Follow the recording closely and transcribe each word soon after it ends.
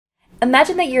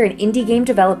Imagine that you're an indie game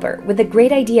developer with a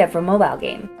great idea for a mobile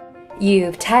game.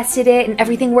 You've tested it and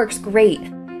everything works great,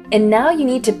 and now you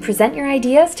need to present your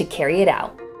ideas to carry it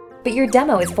out. But your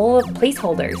demo is full of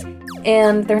placeholders,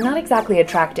 and they're not exactly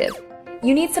attractive.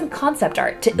 You need some concept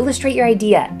art to illustrate your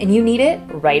idea, and you need it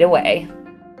right away.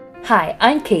 Hi,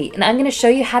 I'm Kate, and I'm going to show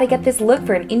you how to get this look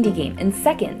for an indie game in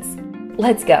seconds.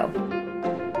 Let's go.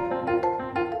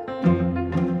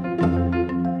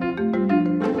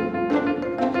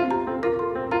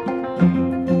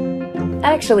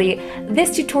 Actually,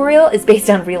 this tutorial is based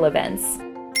on real events.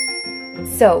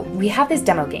 So, we have this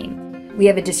demo game. We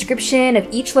have a description of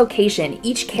each location,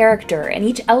 each character, and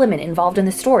each element involved in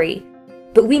the story.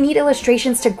 But we need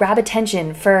illustrations to grab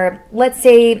attention for, let's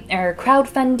say, our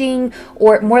crowdfunding,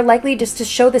 or more likely just to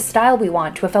show the style we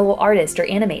want to a fellow artist or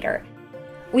animator.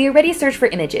 We already searched for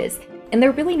images, and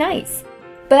they're really nice.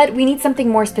 But we need something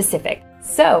more specific,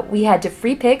 so we head to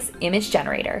Freepik's image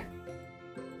generator.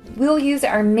 We'll use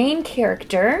our main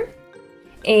character,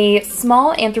 a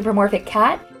small anthropomorphic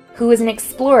cat who is an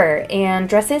explorer and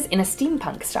dresses in a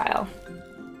steampunk style.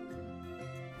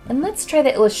 And let's try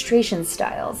the illustration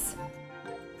styles.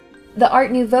 The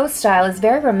Art Nouveau style is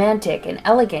very romantic and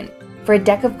elegant. For a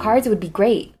deck of cards, it would be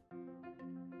great.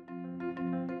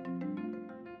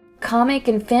 Comic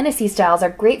and fantasy styles are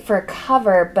great for a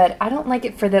cover, but I don't like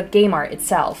it for the game art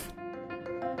itself.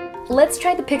 Let's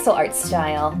try the pixel art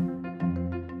style.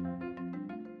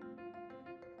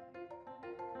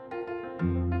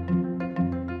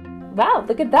 Wow,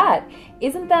 look at that!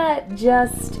 Isn't that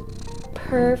just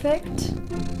perfect?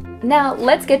 Now,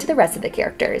 let's get to the rest of the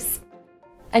characters.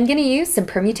 I'm going to use some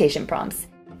permutation prompts,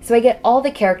 so I get all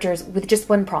the characters with just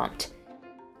one prompt.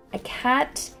 A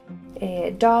cat,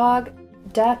 a dog,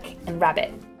 duck, and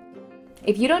rabbit.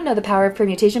 If you don't know the power of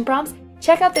permutation prompts,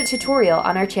 check out the tutorial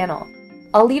on our channel.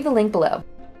 I'll leave the link below.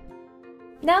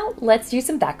 Now, let's do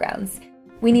some backgrounds.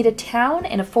 We need a town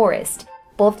and a forest,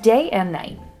 both day and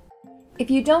night. If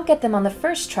you don't get them on the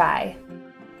first try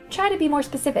to be more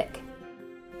specific.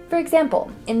 For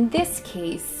example, in this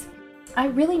case, I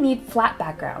really need flat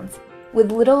backgrounds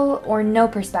with little or no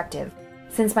perspective,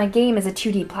 since my game is a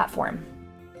 2D platform.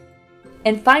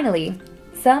 And finally,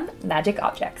 some magic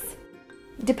objects.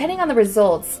 Depending on the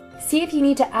results, see if you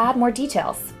need to add more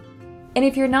details. And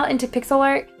if you're not into pixel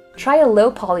art, try a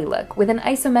low poly look with an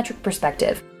isometric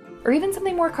perspective, or even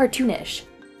something more cartoonish.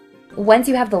 Once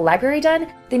you have the library done,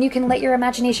 then you can let your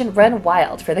imagination run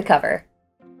wild for the cover.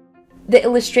 The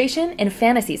illustration and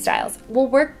fantasy styles will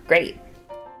work great.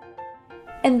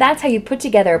 And that's how you put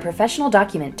together a professional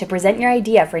document to present your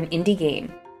idea for an indie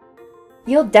game.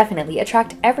 You'll definitely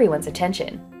attract everyone's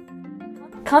attention.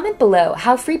 Comment below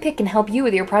how Freepik can help you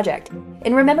with your project,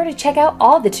 and remember to check out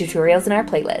all the tutorials in our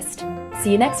playlist.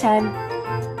 See you next time!